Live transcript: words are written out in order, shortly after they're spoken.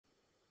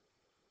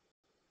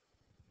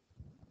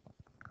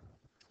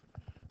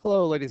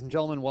Hello, ladies and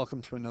gentlemen.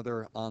 Welcome to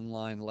another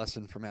online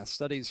lesson for math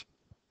studies.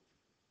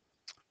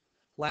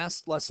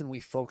 Last lesson, we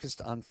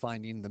focused on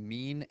finding the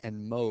mean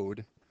and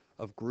mode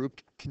of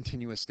grouped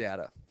continuous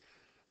data.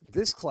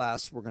 This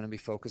class, we're going to be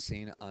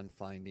focusing on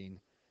finding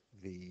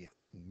the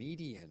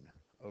median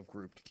of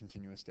grouped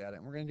continuous data,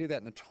 and we're going to do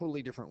that in a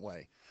totally different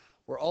way.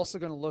 We're also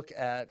going to look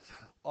at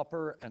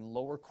upper and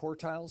lower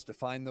quartiles,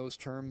 define those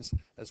terms,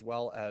 as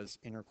well as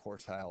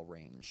interquartile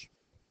range.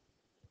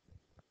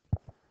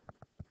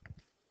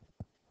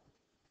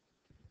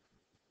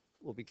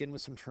 We'll begin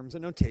with some terms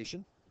of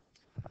notation.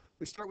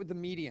 We start with the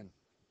median.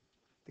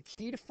 The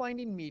key to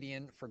finding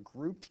median for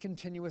grouped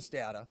continuous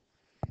data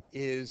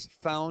is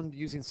found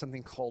using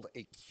something called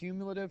a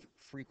cumulative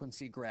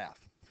frequency graph.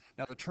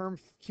 Now, the term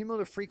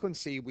cumulative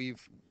frequency,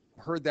 we've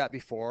heard that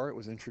before. It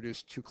was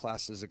introduced 2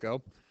 classes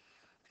ago.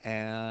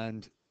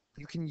 And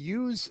you can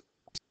use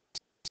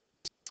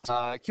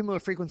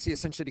cumulative frequency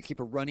essentially to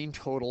keep a running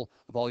total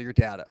of all your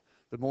data.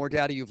 The more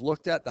data you've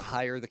looked at, the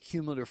higher the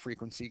cumulative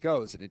frequency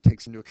goes, and it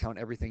takes into account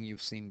everything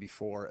you've seen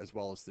before as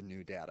well as the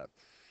new data.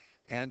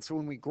 And so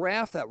when we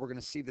graph that, we're going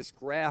to see this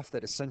graph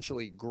that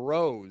essentially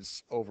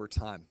grows over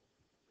time.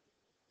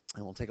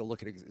 And we'll take a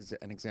look at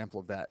an example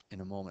of that in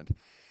a moment.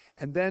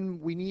 And then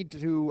we need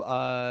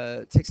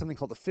to take something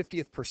called the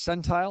 50th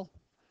percentile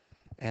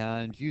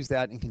and use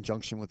that in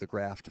conjunction with the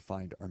graph to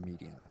find our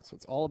median. So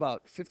it's all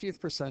about 50th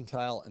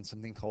percentile and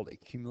something called a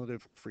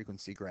cumulative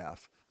frequency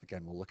graph.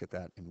 Again, we'll look at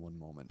that in one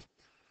moment.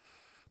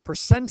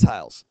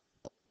 Percentiles.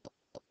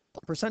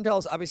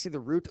 Percentiles, obviously the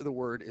root of the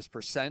word is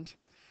percent.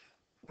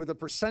 With a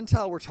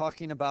percentile, we're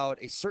talking about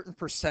a certain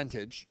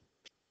percentage,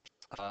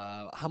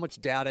 how much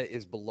data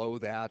is below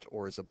that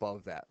or is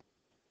above that.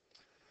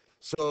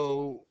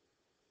 So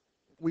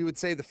we would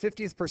say the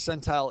 50th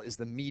percentile is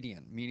the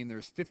median, meaning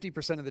there's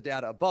 50% of the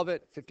data above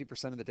it,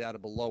 50% of the data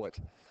below it.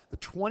 The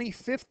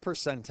 25th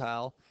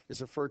percentile is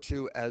referred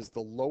to as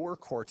the lower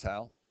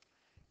quartile,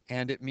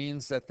 and it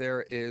means that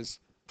there is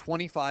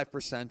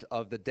 25%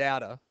 of the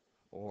data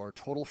or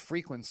total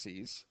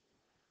frequencies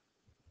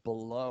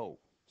below.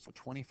 So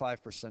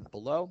 25%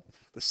 below.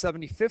 The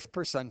 75th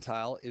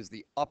percentile is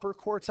the upper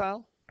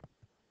quartile,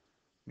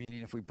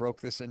 meaning if we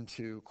broke this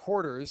into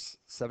quarters,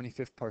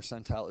 75th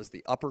percentile is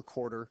the upper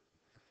quarter,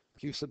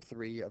 Q sub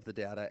 3 of the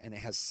data, and it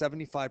has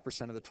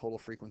 75% of the total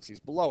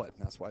frequencies below it,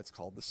 and that's why it's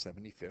called the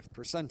 75th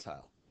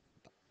percentile.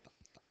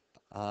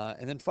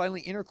 And then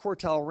finally,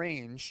 interquartile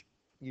range,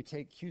 you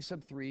take Q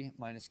sub 3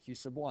 minus Q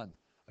sub 1.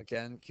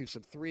 Again, Q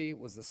sub 3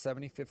 was the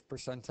 75th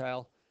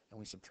percentile, and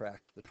we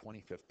subtract the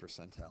 25th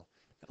percentile.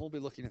 And we'll be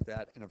looking at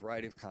that in a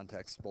variety of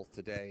contexts, both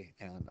today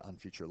and on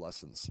future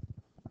lessons.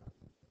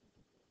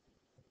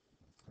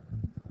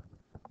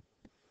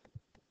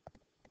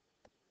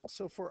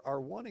 So for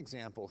our one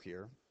example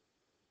here,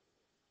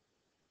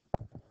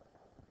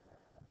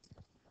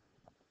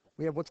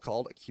 we have what's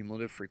called a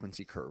cumulative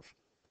frequency curve.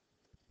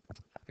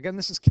 Again,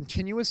 this is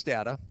continuous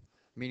data,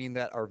 meaning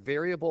that our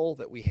variable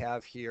that we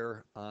have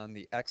here on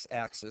the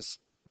x-axis,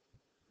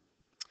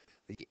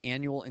 the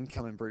annual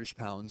income in British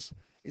pounds,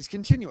 is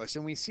continuous.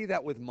 And we see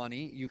that with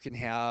money. You can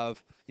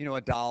have,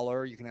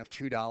 $1, you can have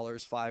 $2,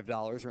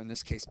 $5, or in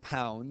this case,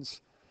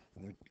 pounds.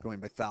 And they're going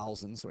by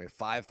thousands, so we have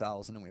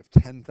 5,000 and we have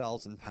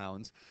 10,000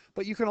 pounds.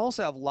 But you can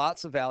also have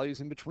lots of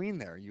values in between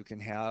there. You can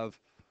have,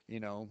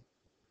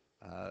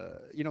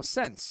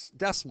 cents,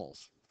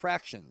 decimals,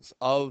 fractions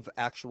of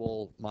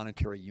actual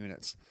monetary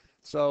units.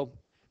 So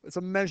it's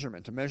a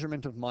measurement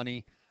of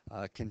money,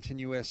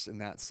 continuous in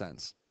that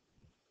sense.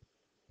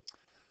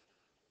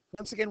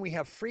 Once again, we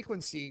have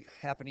frequency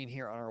happening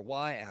here on our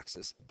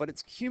y-axis, but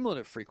it's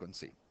cumulative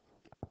frequency.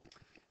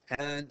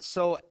 And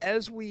so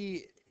as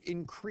we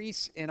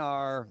increase in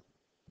our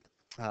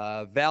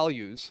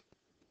values,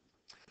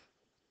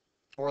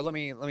 or let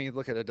me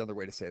look at another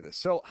way to say this.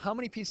 So how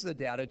many pieces of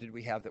data did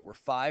we have that were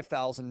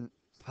 5,000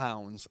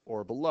 pounds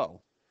or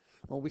below?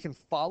 Well, we can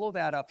follow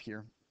that up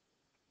here,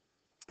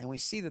 and we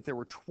see that there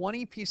were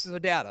 20 pieces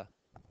of data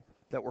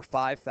that were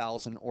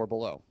 5,000 or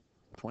below.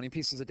 20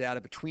 pieces of data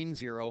between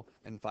 0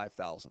 and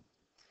 5,000.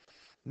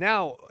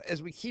 Now,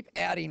 as we keep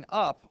adding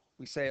up,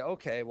 we say,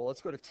 okay, well, let's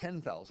go to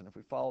 10,000. If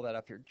we follow that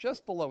up here,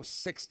 just below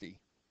 60,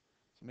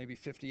 so maybe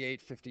 58,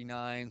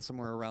 59,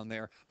 somewhere around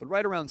there, but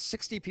right around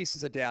 60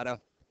 pieces of data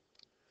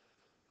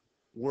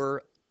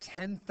were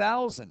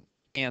 10,000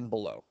 and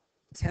below.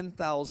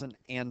 10,000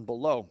 and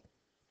below.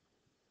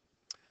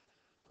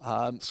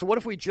 So what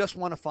if we just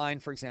want to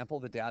find, for example,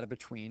 the data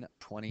between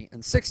 20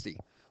 and 60?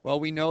 Well,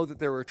 we know that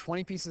there were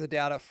 20 pieces of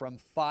data from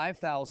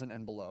 5,000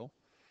 and below,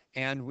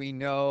 and we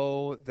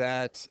know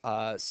that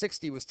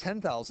 60 was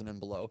 10,000 and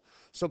below.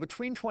 So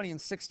between 20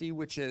 and 60,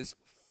 which is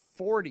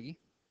 40,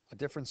 a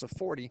difference of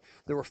 40,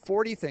 there were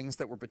 40 things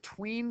that were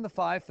between the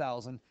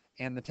 5,000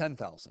 and the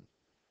 10,000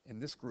 in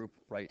this group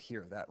right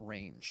here, that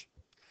range.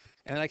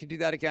 And I can do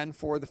that again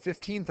for the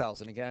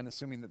 15,000, again,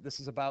 assuming that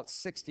this is about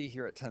 60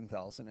 here at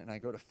 10,000, and I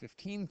go to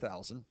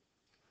 15,000.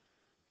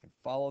 And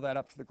follow that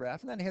up to the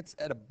graph, and then it hits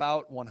at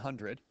about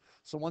 100.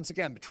 So once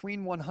again,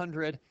 between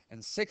 100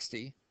 and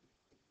 60,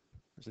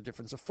 There's a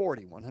difference of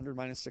 40. 100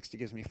 minus 60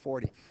 gives me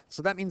 40.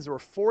 So that means there were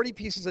 40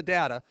 pieces of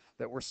data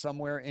that were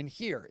somewhere in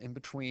here, in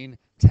between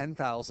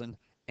 10,000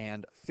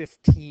 and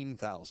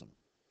 15,000.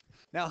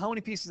 Now, how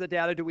many pieces of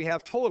data do we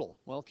have total?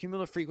 Well,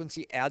 cumulative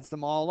frequency adds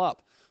them all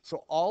up.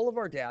 So all of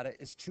our data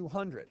is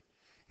 200.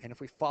 And if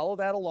we follow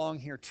that along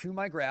here to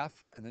my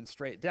graph and then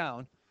straight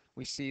down,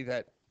 we see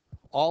that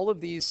all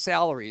of these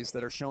salaries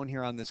that are shown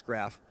here on this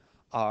graph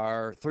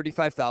are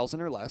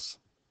 35,000 or less.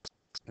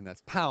 And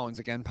that's pounds.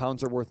 Again,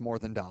 pounds are worth more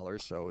than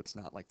dollars, so it's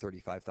not like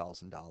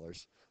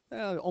 $35,000.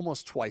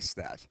 Almost twice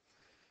that.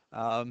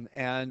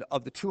 And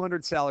of the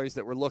 200 salaries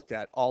that were looked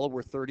at, all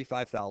were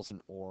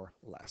 35,000 or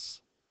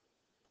less.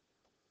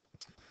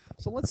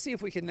 So let's see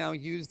if we can now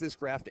use this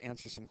graph to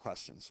answer some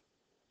questions.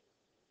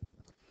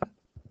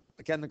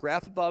 Again, the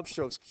graph above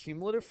shows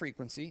cumulative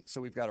frequency, so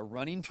we've got a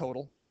running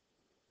total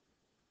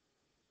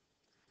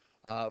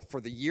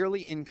for the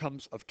yearly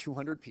incomes of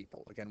 200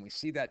 people. Again, we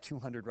see that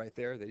 200 right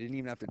there. They didn't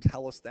even have to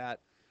tell us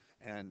that.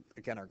 And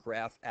again, our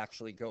graph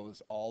actually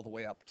goes all the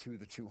way up to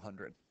the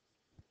 200.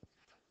 I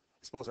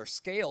suppose our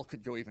scale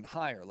could go even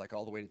higher, like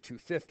all the way to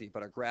 250,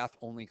 but our graph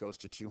only goes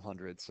to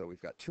 200, so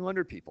we've got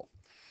 200 people.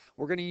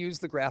 We're going to use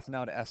the graph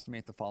now to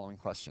estimate the following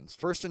questions.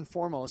 First and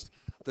foremost,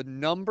 the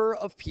number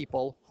of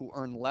people who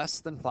earn less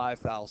than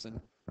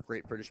 5,000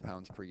 Great British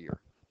pounds per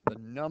year. The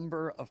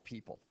number of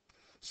people.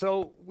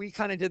 So we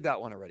kind of did that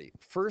one already.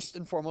 First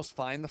and foremost,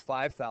 find the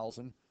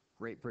 5,000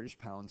 Great British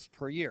pounds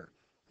per year.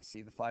 I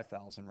see the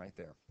 5,000 right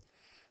there.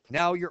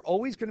 Now, you're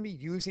always going to be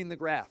using the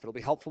graph. It'll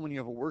be helpful when you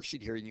have a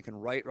worksheet here and you can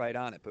write right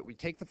on it. But we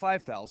take the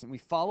 5,000, we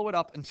follow it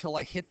up until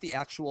I hit the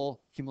actual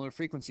cumulative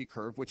frequency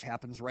curve, which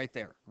happens right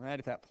there, right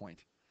at that point.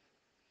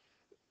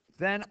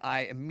 Then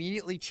I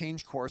immediately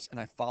change course and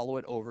I follow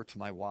it over to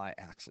my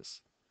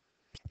y-axis.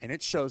 And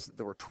it shows that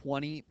there were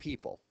 20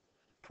 people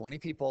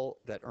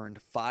that earned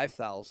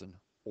 5,000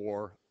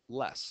 or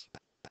less.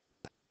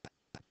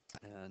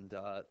 And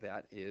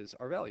that is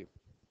our value.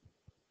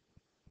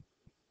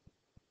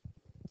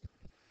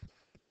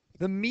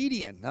 The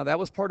median, now that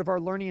was part of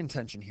our learning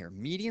intention here.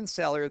 Median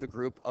salary of the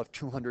group of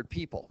 200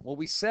 people. Well,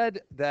 we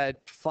said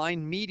that to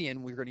find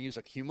median, we were going to use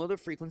a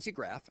cumulative frequency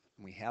graph.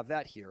 And we have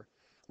that here.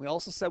 We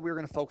also said we were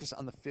going to focus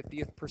on the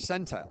 50th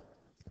percentile.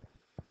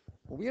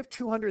 Well, we have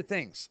 200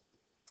 things.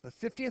 The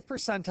 50th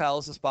percentile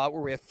is the spot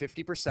where we have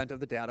 50% of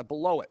the data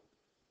below it.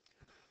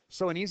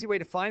 So an easy way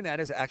to find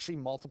that is actually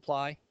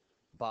multiply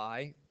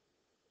by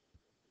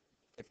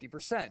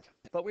 50%.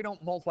 But we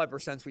don't multiply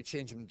percents, we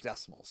change them to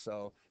decimals.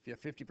 So if you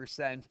have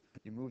 50%,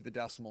 you move the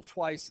decimal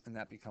twice, and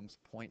that becomes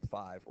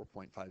 0.5 or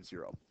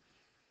 0.50.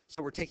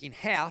 So we're taking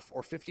half,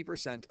 or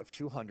 50% of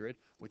 200,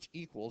 which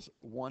equals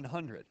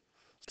 100.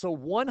 So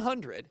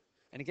 100,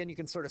 and again, you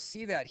can sort of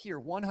see that here,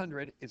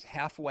 100 is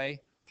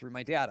halfway through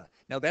my data.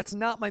 Now, that's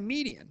not my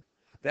median.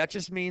 That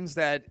just means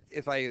that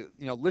if I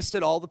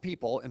listed all the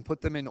people and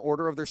put them in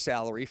order of their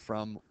salary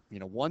from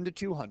 1 to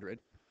 200,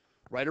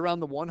 right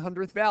around the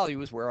 100th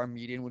value is where our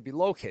median would be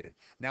located.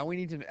 Now we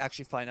need to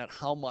actually find out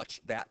how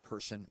much that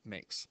person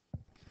makes.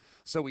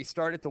 So we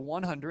start at the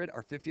 100,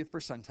 our 50th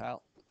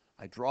percentile.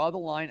 I draw the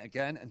line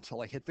again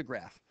until I hit the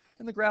graph.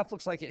 And the graph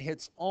looks like it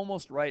hits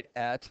almost right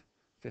at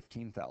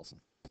 15,000.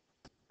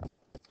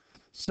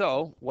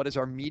 So what is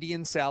our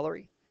median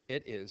salary?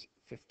 It is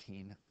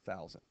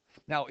 15,000.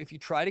 Now, if you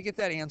try to get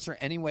that answer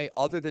any way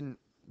other than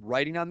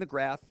writing on the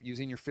graph,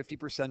 using your 50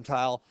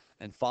 percentile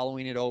and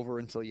following it over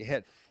until you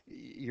hit,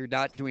 you're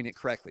not doing it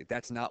correctly.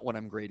 That's not what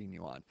I'm grading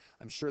you on.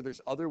 I'm sure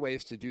there's other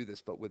ways to do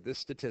this, but with this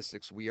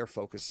statistics, we are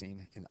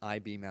focusing in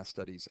IB math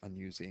studies on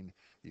using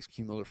these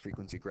cumulative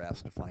frequency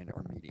graphs to find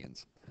our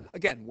medians.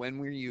 Again, when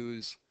we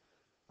use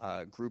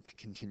grouped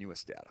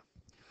continuous data.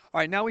 All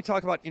right, now we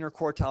talk about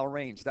interquartile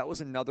range. That was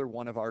another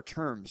one of our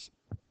terms.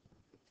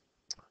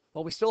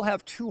 Well, we still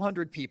have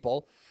 200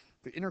 people.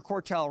 The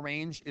interquartile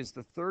range is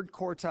the third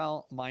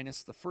quartile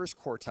minus the first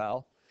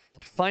quartile.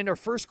 To find our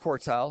first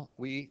quartile,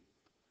 we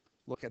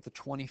look at the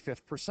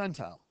 25th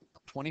percentile.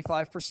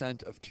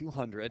 25% of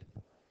 200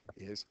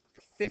 is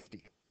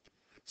 50.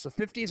 So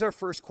 50 is our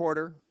first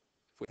quarter.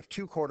 If we have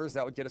 2 quarters,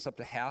 that would get us up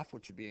to half,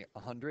 which would be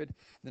 100. And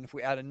then if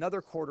we add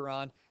another quarter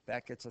on,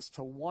 that gets us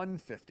to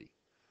 150.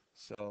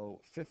 So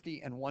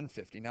 50 and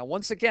 150. Now,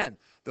 once again,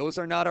 those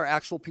are not our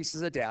actual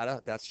pieces of data.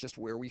 That's just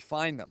where we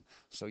find them.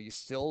 So you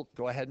still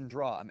go ahead and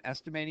draw. I'm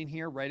estimating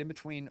here right in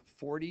between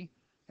 40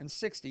 and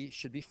 60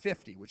 should be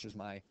 50, which is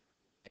my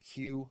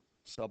Q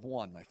sub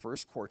 1, my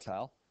first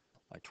quartile,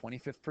 my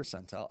 25th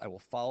percentile. I will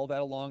follow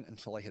that along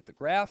until I hit the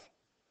graph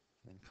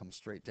and come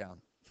straight down.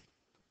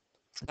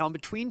 Now, I'm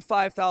between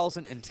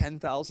 5,000 and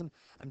 10,000.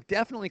 I'm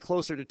definitely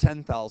closer to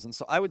 10,000.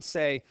 So I would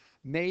say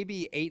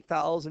maybe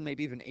 8,000,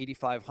 maybe even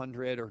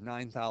 8,500 or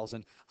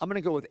 9,000. I'm going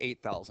to go with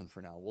 8,000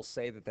 for now. We'll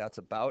say that that's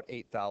about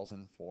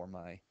 8,000 for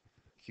my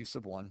Q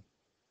sub 1,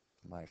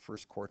 my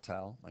first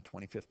quartile, my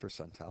 25th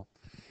percentile.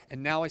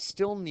 And now I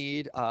still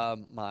need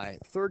my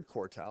third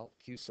quartile,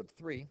 Q sub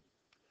 3,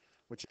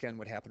 which again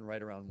would happen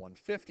right around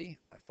 150.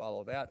 I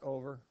follow that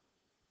over,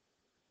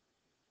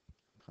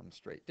 come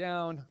straight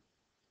down.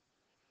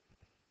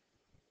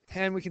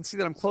 And we can see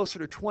that I'm closer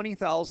to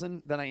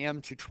 20,000 than I am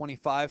to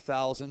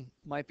 25,000.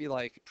 Might be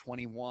like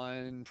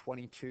 21,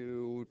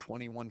 22,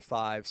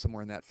 21.5,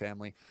 somewhere in that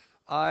family.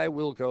 I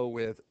will go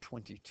with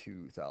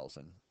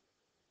 22,000.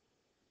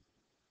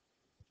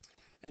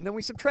 And then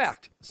we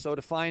subtract. So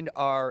to find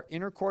our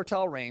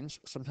interquartile range,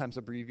 sometimes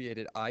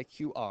abbreviated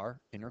IQR,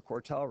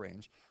 interquartile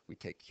range, we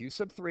take Q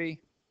sub 3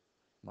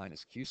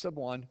 minus Q sub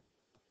 1.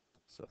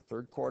 So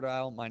third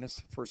quartile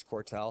minus first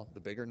quartile, the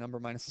bigger number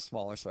minus the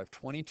smaller. So I have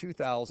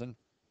 22,000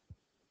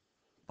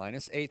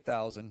 minus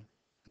 8,000,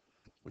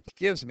 which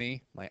gives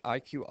me my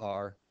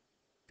IQR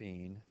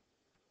being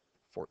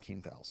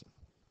 14,000.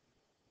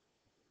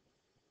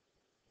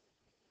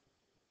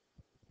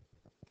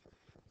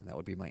 And that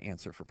would be my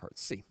answer for part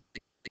C.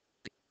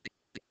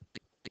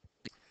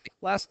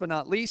 Last but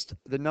not least,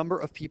 the number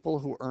of people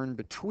who earn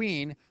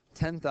between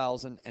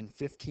 10,000 and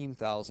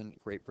 15,000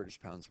 Great British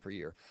Pounds per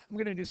year. I'm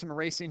going to do some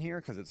erasing here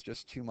because it's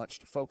just too much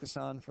to focus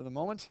on for the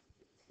moment.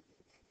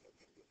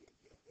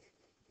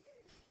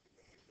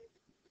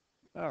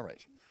 All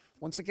right.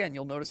 Once again,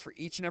 you'll notice for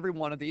each and every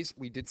one of these,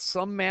 we did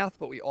some math,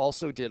 but we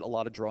also did a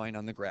lot of drawing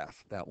on the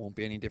graph. That won't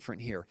be any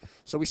different here.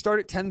 So we start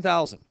at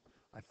 10,000.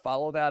 I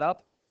follow that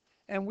up,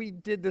 and we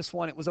did this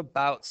one. It was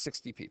about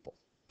 60 people.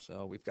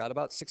 So we've got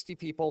about 60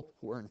 people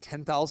who earn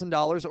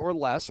 $10,000 or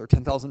less, or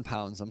 10,000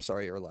 pounds, I'm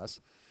sorry, or less.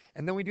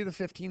 And then we do the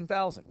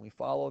 15,000. We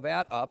follow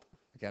that up,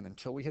 again,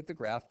 until we hit the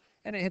graph,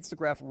 and it hits the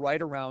graph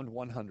right around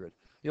 100.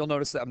 You'll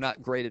notice that I'm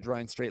not great at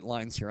drawing straight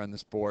lines here on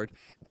this board,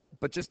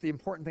 but just the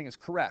important thing is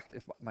correct.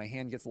 If my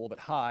hand gets a little bit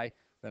high,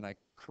 then I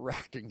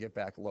correct and get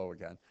back low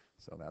again.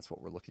 So that's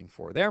what we're looking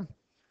for there.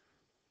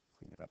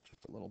 Clean it up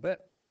just a little bit.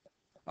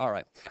 All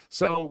right.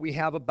 So we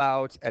have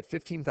about, at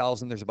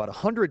 15,000, there's about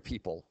 100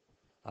 people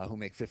who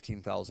make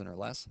 15,000 or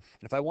less. And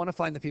if I want to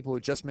find the people who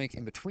just make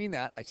in between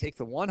that, I take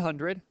the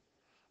 100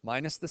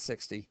 minus the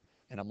 60,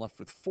 and I'm left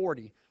with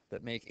 40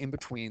 that make in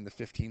between the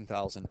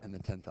 15,000 and the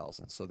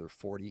 10,000. So there are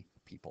 40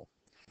 people.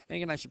 And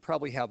again, I should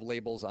probably have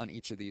labels on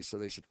each of these, so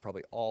they should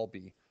probably all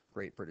be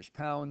Great British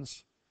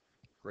Pounds,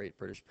 Great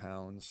British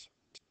Pounds,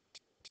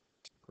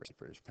 Great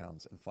British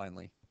Pounds, and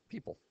finally,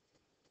 people.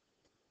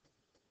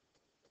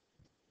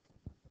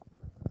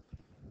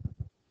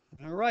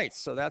 All right,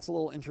 so that's a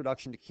little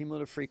introduction to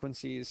cumulative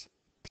frequencies,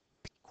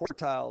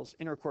 quartiles,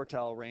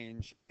 interquartile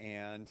range,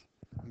 and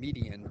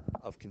median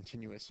of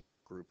continuous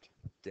grouped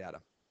data.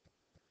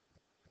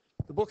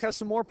 The book has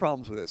some more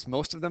problems with this.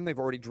 Most of them they've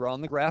already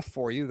drawn the graph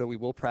for you, though we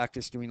will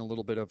practice doing a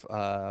little bit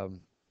of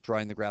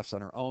drawing the graphs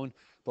on our own.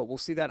 But we'll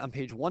see that on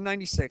page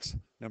 196,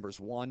 numbers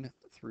 1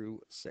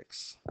 through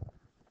 6.